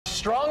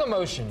strong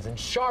emotions and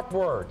sharp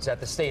words at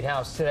the State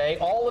House today,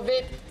 all of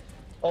it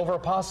over a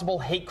possible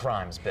hate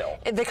crimes bill.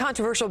 The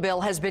controversial bill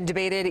has been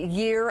debated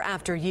year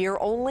after year,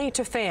 only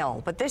to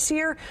fail. But this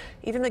year,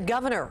 even the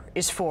governor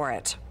is for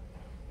it.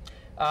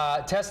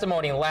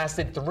 Testimony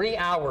lasted 3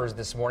 hours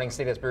this morning.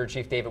 State House Bureau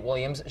Chief David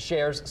Williams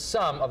shares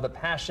some of the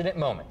passionate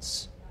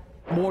moments.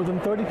 More than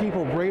 30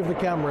 people braved the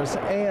cameras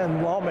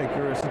and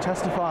lawmakers to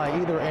testify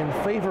either in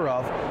favor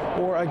of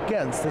or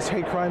against this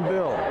hate crime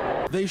bill.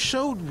 They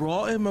showed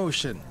raw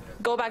emotion.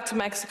 Go back to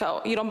Mexico.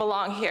 You don't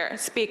belong here.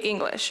 Speak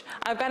English.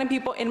 I've gotten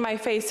people in my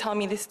face telling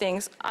me these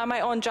things on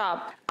my own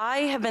job. I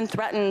have been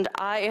threatened.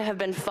 I have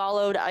been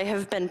followed. I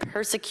have been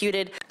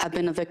persecuted. I've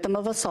been a victim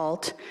of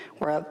assault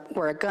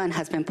where a gun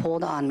has been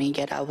pulled on me,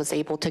 yet I was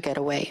able to get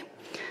away.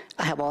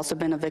 I have also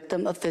been a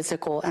victim of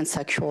physical and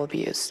sexual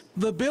abuse.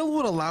 The bill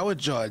would allow a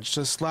judge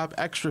to slap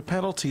extra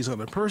penalties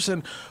on a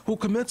person who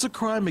commits a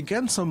crime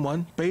against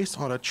someone based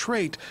on a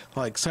trait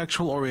like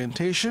sexual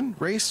orientation,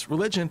 race,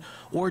 religion,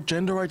 or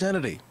gender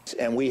identity.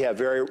 And we have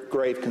very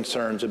grave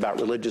concerns about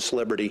religious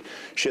liberty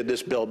should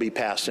this bill be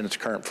passed in its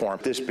current form.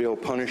 This bill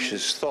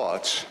punishes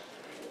thoughts,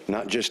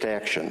 not just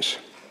actions.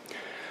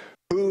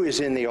 Who is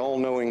in the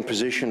all-knowing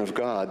position of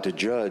God to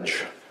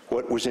judge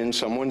what was in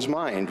someone's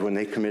mind when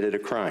they committed a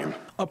crime?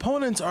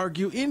 Opponents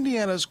argue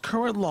Indiana's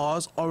current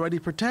laws already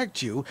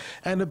protect you,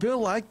 and a bill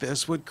like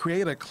this would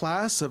create a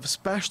class of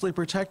specially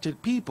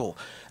protected people,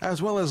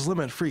 as well as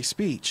limit free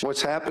speech.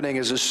 What's happening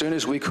is as soon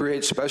as we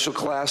create special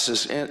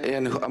classes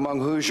among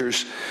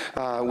Hoosiers,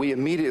 we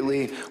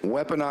immediately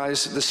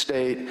weaponize the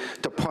state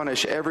to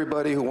punish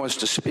everybody who wants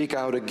to speak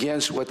out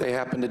against what they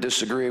happen to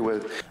disagree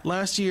with.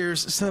 Last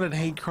year's Senate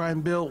hate crime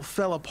bill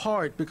fell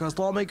apart because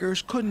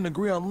lawmakers couldn't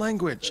agree on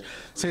language.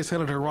 State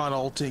Senator Ron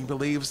Alting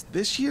believes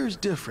this year's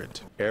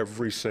different.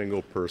 Every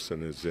single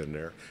person is in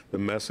there. The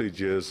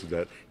message is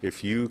that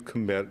if you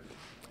commit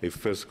a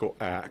physical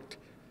act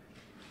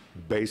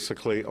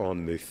basically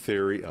on the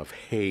theory of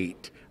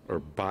hate or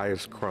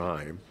biased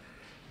crime,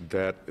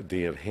 that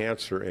the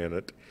enhancer in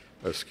it,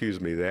 the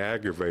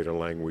aggravator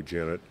language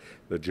in it,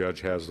 the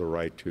judge has the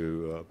right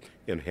to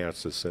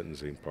enhance the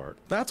sentencing part.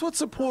 That's what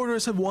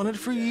supporters have wanted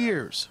for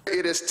years.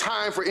 It is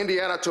time for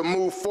Indiana to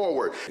move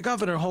forward.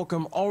 Governor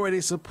Holcomb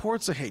already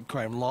supports a hate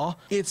crime law.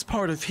 It's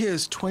part of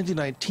his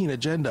 2019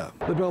 agenda.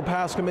 The bill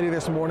passed committee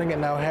this morning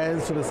and now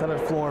heads to the Senate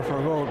floor for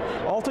a vote.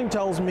 Alting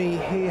tells me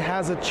he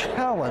has a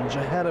challenge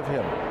ahead of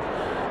him.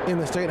 In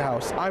the State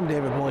House, I'm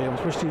David Williams,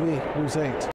 Push TV, News 8.